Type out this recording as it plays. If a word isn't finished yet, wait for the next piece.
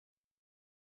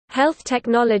Health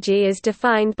technology is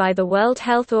defined by the World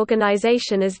Health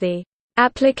Organization as the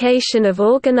application of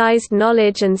organized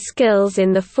knowledge and skills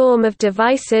in the form of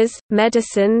devices,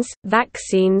 medicines,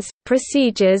 vaccines,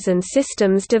 procedures and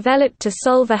systems developed to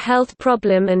solve a health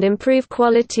problem and improve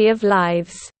quality of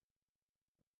lives.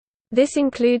 This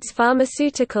includes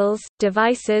pharmaceuticals,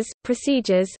 devices,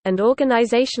 procedures, and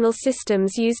organizational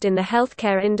systems used in the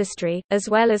healthcare industry, as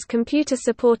well as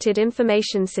computer-supported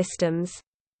information systems.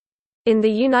 In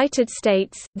the United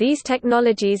States, these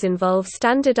technologies involve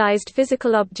standardized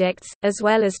physical objects, as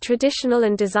well as traditional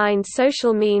and designed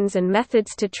social means and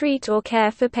methods to treat or care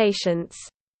for patients.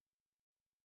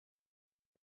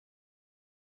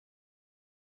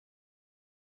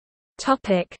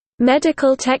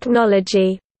 Medical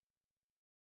technology.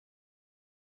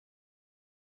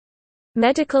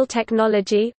 Medical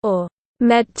technology, or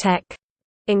medtech,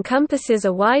 encompasses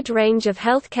a wide range of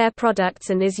healthcare products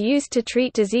and is used to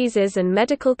treat diseases and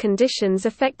medical conditions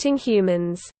affecting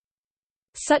humans.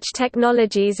 Such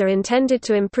technologies are intended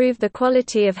to improve the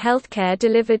quality of healthcare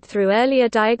delivered through earlier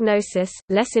diagnosis,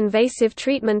 less invasive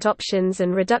treatment options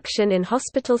and reduction in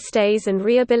hospital stays and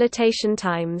rehabilitation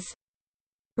times.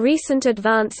 Recent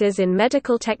advances in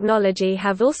medical technology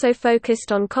have also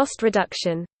focused on cost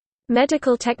reduction.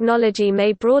 Medical technology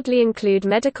may broadly include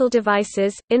medical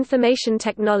devices, information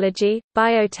technology,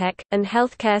 biotech, and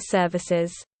healthcare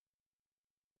services.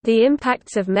 The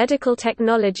impacts of medical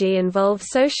technology involve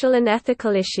social and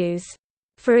ethical issues.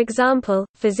 For example,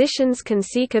 physicians can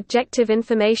seek objective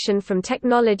information from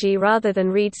technology rather than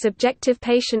read subjective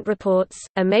patient reports.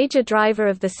 A major driver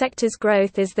of the sector's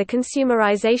growth is the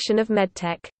consumerization of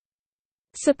medtech.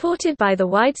 Supported by the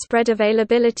widespread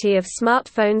availability of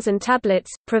smartphones and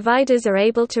tablets, providers are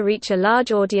able to reach a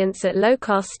large audience at low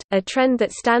cost, a trend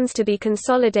that stands to be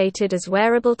consolidated as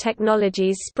wearable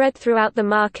technologies spread throughout the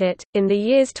market. In the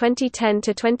years 2010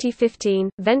 to 2015,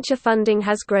 venture funding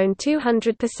has grown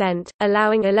 200%,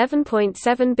 allowing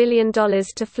 $11.7 billion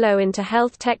to flow into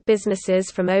health tech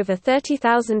businesses from over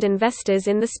 30,000 investors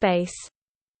in the space.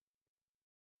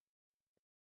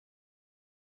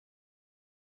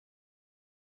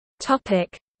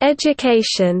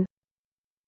 Education.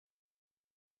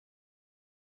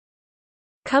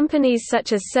 Companies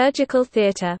such as Surgical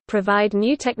Theatre provide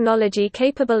new technology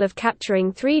capable of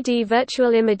capturing 3D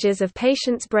virtual images of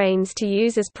patients' brains to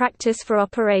use as practice for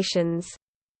operations.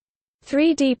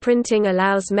 3D printing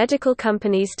allows medical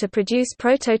companies to produce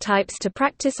prototypes to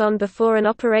practice on before an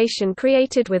operation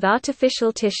created with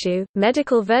artificial tissue.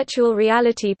 Medical virtual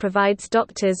reality provides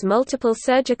doctors multiple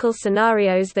surgical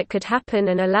scenarios that could happen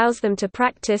and allows them to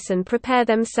practice and prepare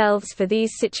themselves for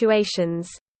these situations.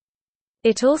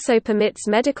 It also permits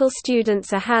medical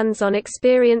students a hands-on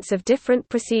experience of different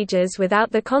procedures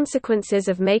without the consequences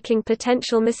of making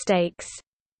potential mistakes.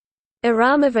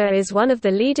 Aramova is one of the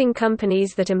leading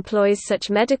companies that employs such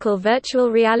medical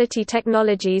virtual reality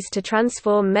technologies to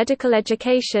transform medical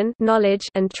education, knowledge,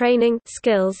 and training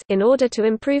skills in order to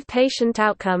improve patient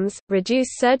outcomes,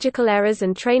 reduce surgical errors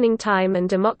and training time, and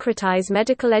democratize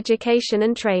medical education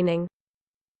and training.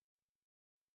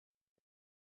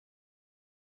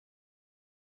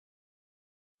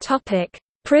 Topic: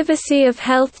 Privacy of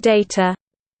health data.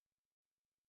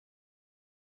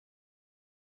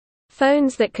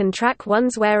 Phones that can track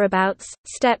one's whereabouts,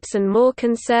 steps and more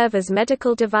can serve as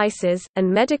medical devices,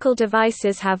 and medical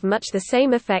devices have much the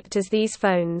same effect as these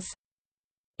phones.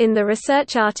 In the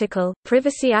research article,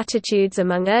 Privacy Attitudes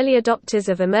Among Early Adopters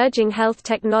of Emerging Health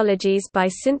Technologies by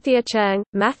Cynthia Cheung,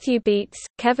 Matthew Beats,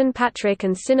 Kevin Patrick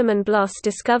and Cinnamon Bloss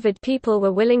discovered people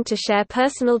were willing to share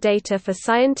personal data for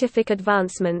scientific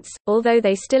advancements, although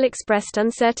they still expressed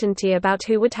uncertainty about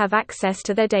who would have access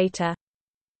to their data.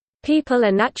 People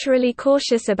are naturally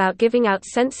cautious about giving out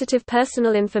sensitive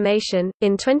personal information.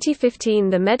 In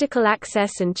 2015, the Medical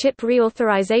Access and Chip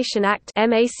Reauthorization Act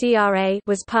 (MACRA)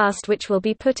 was passed, which will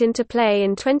be put into play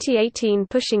in 2018,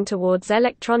 pushing towards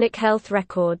electronic health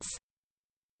records.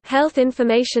 Health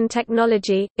Information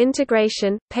Technology,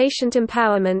 Integration, Patient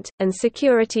Empowerment, and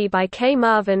Security by K.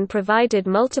 Marvin provided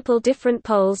multiple different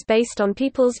polls based on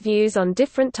people's views on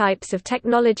different types of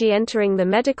technology entering the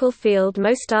medical field.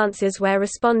 Most answers were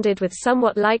responded with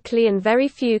somewhat likely and very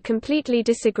few completely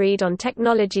disagreed on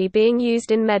technology being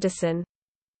used in medicine.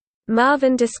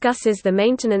 Marvin discusses the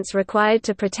maintenance required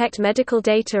to protect medical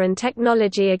data and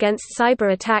technology against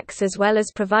cyber attacks, as well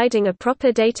as providing a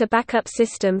proper data backup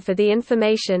system for the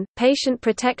Information, Patient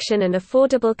Protection and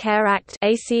Affordable Care Act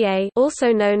 (ACA),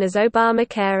 also known as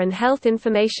Obamacare, and health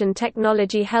information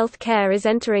technology. Health care is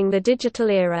entering the digital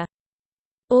era.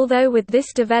 Although with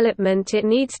this development it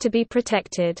needs to be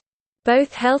protected.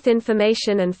 Both health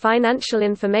information and financial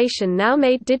information now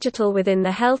made digital within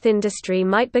the health industry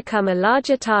might become a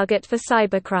larger target for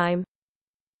cybercrime.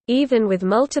 Even with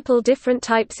multiple different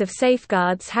types of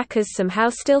safeguards, hackers somehow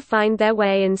still find their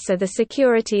way in, so the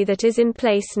security that is in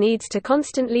place needs to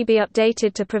constantly be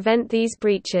updated to prevent these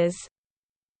breaches.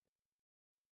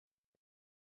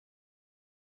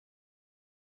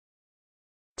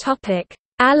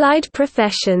 Allied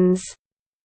professions.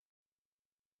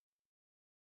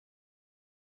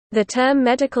 The term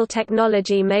medical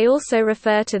technology may also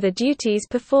refer to the duties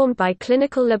performed by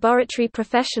clinical laboratory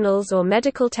professionals or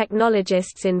medical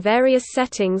technologists in various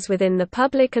settings within the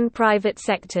public and private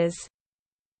sectors.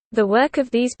 The work of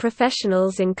these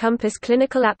professionals encompass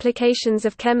clinical applications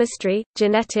of chemistry,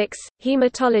 genetics,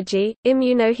 hematology,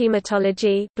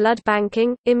 immunohematology, blood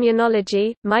banking,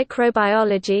 immunology,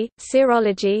 microbiology,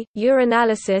 serology,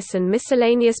 urinalysis, and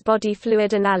miscellaneous body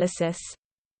fluid analysis.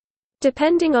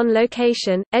 Depending on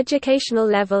location, educational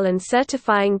level and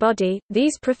certifying body,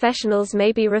 these professionals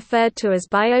may be referred to as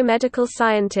biomedical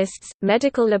scientists,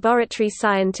 medical laboratory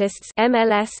scientists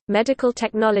 (MLS), medical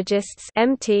technologists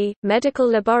 (MT), medical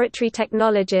laboratory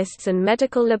technologists and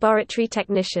medical laboratory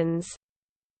technicians.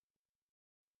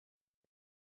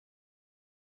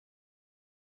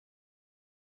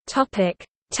 Topic: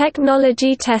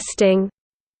 Technology testing.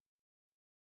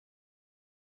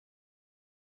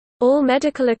 All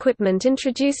medical equipment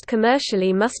introduced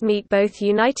commercially must meet both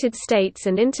United States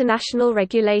and international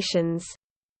regulations.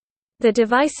 The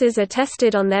devices are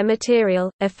tested on their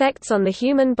material, effects on the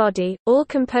human body, all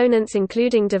components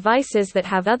including devices that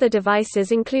have other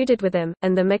devices included with them,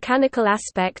 and the mechanical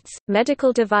aspects.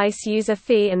 Medical Device User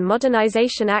Fee and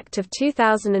Modernization Act of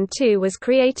 2002 was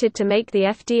created to make the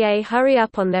FDA hurry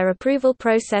up on their approval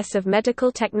process of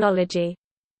medical technology.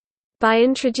 By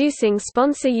introducing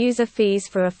sponsor user fees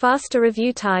for a faster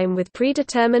review time with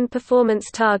predetermined performance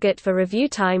target for review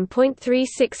time.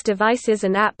 0.36 devices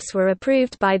and apps were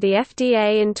approved by the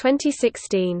FDA in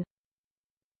 2016.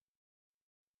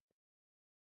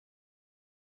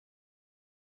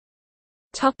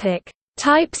 Topic: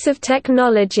 Types of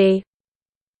technology.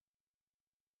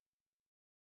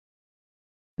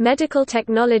 Medical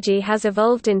technology has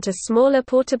evolved into smaller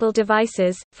portable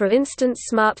devices, for instance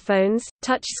smartphones,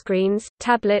 touchscreens,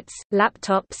 tablets,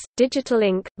 laptops, digital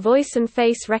ink, voice and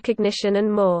face recognition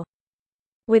and more.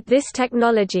 With this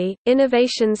technology,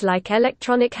 innovations like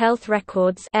electronic health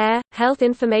records Health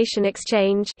Information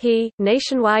Exchange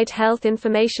Nationwide Health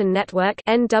Information Network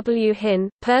 (NWHIN),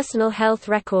 personal health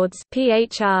records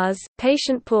 (PHRs),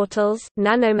 patient portals,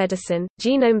 nanomedicine,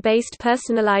 genome-based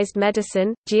personalized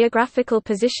medicine, geographical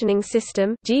positioning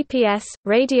system (GPS),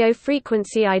 radio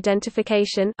frequency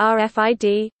identification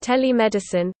 (RFID),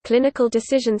 telemedicine, clinical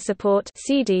decision support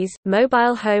 (CDS),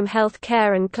 mobile home health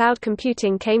care and cloud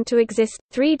computing came to exist.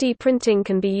 3D printing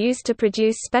can be used to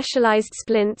produce specialized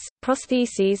splints,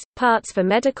 prostheses, parts for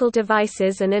medical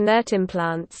devices and inert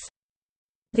implants.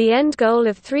 The end goal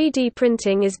of 3D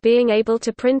printing is being able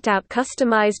to print out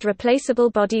customized replaceable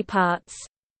body parts.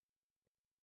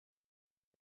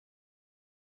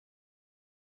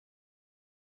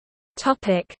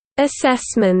 Topic: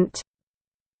 Assessment.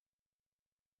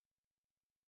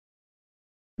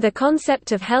 The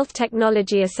concept of health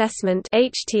technology assessment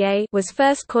 (HTA) was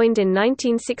first coined in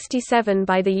 1967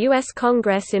 by the U.S.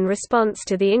 Congress in response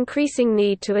to the increasing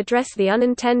need to address the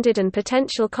unintended and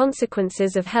potential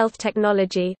consequences of health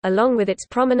technology, along with its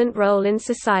prominent role in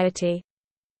society.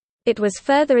 It was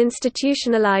further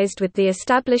institutionalized with the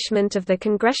establishment of the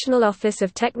Congressional Office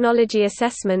of Technology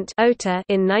Assessment (OTA)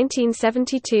 in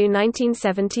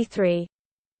 1972–1973.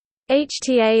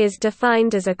 HTA is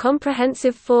defined as a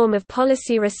comprehensive form of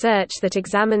policy research that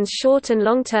examines short- and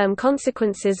long-term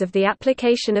consequences of the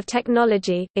application of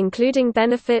technology, including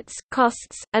benefits,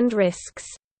 costs, and risks.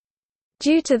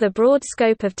 Due to the broad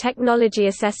scope of technology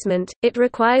assessment, it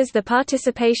requires the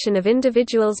participation of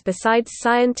individuals besides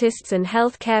scientists and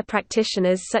health care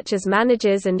practitioners such as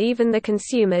managers and even the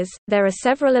consumers. There are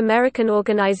several American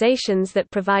organizations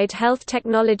that provide health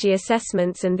technology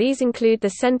assessments, and these include the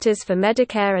Centers for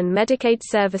Medicare and Medicaid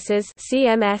Services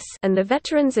 (CMS) and the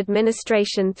Veterans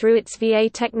Administration through its VA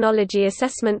Technology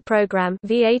Assessment Program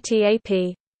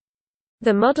 (VATAP).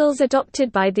 The models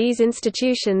adopted by these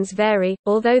institutions vary,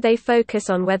 although they focus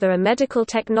on whether a medical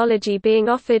technology being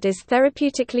offered is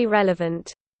therapeutically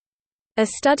relevant. A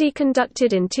study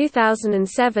conducted in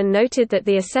 2007 noted that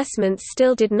the assessments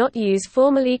still did not use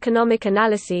formal economic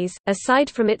analyses. Aside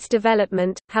from its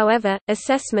development, however,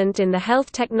 assessment in the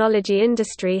health technology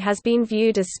industry has been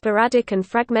viewed as sporadic and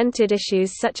fragmented.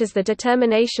 Issues such as the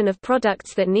determination of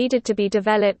products that needed to be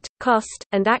developed, cost,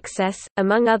 and access,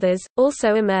 among others,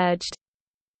 also emerged.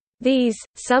 These,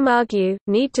 some argue,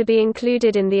 need to be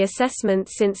included in the assessment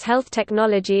since health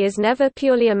technology is never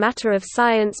purely a matter of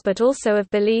science but also of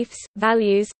beliefs,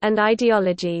 values, and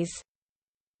ideologies.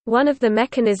 One of the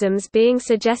mechanisms being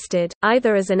suggested,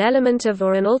 either as an element of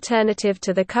or an alternative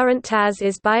to the current TAS,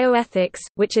 is bioethics,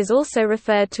 which is also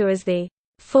referred to as the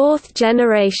fourth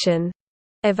generation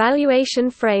evaluation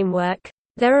framework.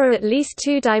 There are at least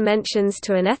two dimensions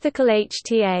to an ethical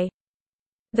HTA.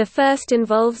 The first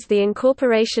involves the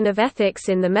incorporation of ethics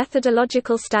in the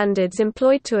methodological standards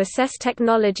employed to assess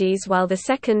technologies, while the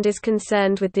second is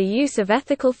concerned with the use of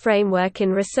ethical framework in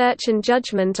research and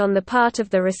judgment on the part of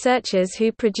the researchers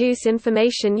who produce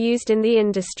information used in the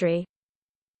industry.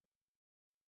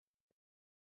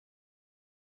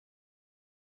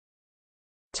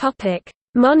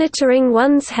 Monitoring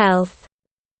one's health.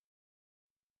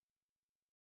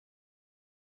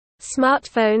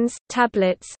 Smartphones,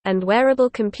 tablets, and wearable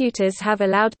computers have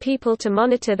allowed people to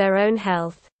monitor their own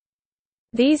health.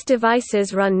 These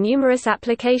devices run numerous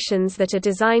applications that are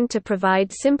designed to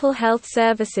provide simple health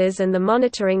services and the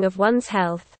monitoring of one's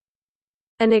health.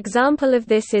 An example of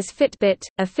this is Fitbit,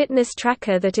 a fitness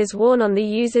tracker that is worn on the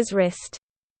user's wrist.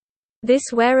 This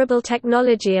wearable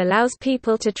technology allows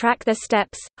people to track their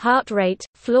steps, heart rate,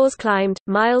 floors climbed,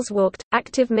 miles walked,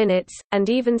 active minutes,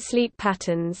 and even sleep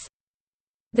patterns.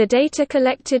 The data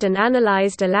collected and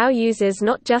analyzed allow users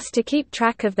not just to keep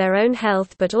track of their own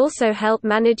health but also help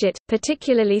manage it,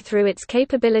 particularly through its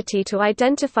capability to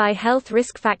identify health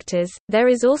risk factors. There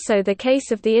is also the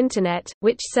case of the Internet,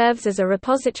 which serves as a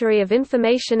repository of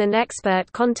information and expert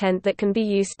content that can be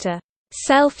used to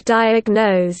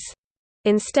self-diagnose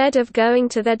instead of going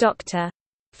to their doctor.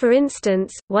 For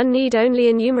instance, one need only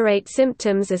enumerate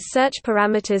symptoms as search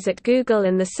parameters at Google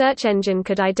and the search engine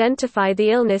could identify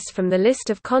the illness from the list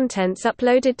of contents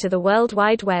uploaded to the World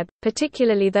Wide Web,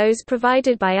 particularly those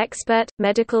provided by expert,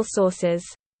 medical sources.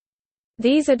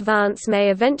 These advances may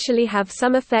eventually have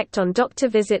some effect on doctor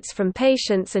visits from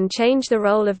patients and change the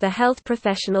role of the health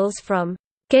professionals from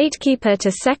gatekeeper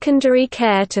to secondary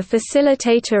care to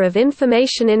facilitator of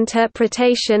information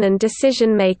interpretation and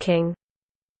decision-making.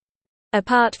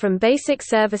 Apart from basic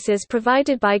services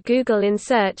provided by Google in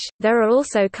search, there are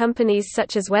also companies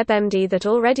such as WebMD that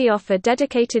already offer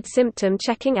dedicated symptom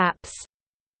checking apps.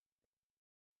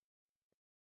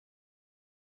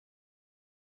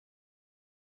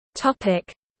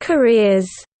 Careers.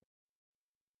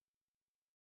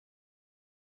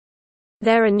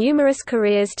 There are numerous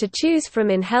careers to choose from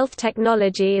in health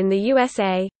technology in the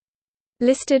USA.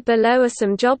 Listed below are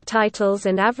some job titles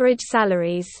and average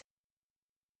salaries.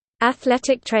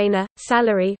 Athletic trainer,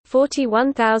 salary,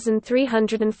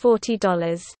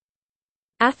 $41,340.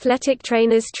 Athletic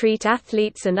trainers treat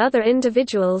athletes and other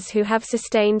individuals who have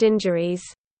sustained injuries.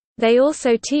 They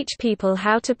also teach people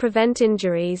how to prevent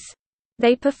injuries.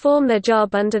 They perform their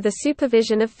job under the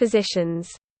supervision of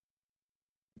physicians.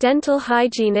 Dental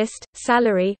hygienist,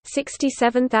 salary,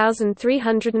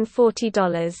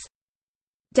 $67,340.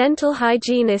 Dental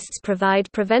hygienists provide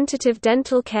preventative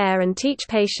dental care and teach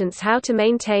patients how to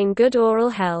maintain good oral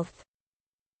health.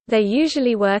 They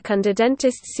usually work under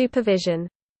dentist's supervision.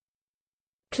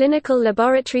 Clinical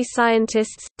laboratory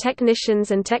scientists,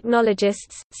 technicians and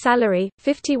technologists, salary,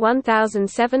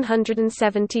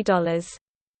 $51,770.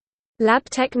 Lab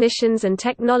technicians and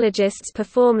technologists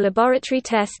perform laboratory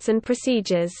tests and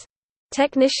procedures.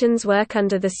 Technicians work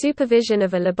under the supervision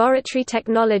of a laboratory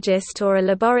technologist or a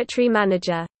laboratory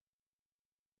manager.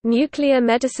 Nuclear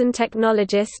medicine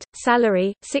technologist,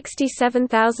 salary,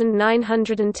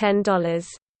 $67,910.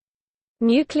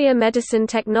 Nuclear medicine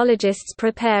technologists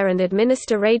prepare and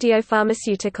administer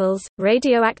radiopharmaceuticals,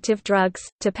 radioactive drugs,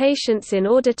 to patients in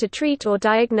order to treat or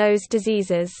diagnose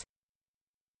diseases.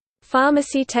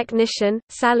 Pharmacy technician,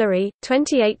 salary,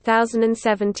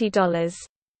 $28,070.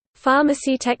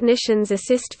 Pharmacy technicians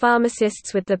assist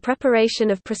pharmacists with the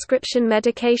preparation of prescription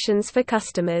medications for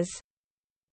customers.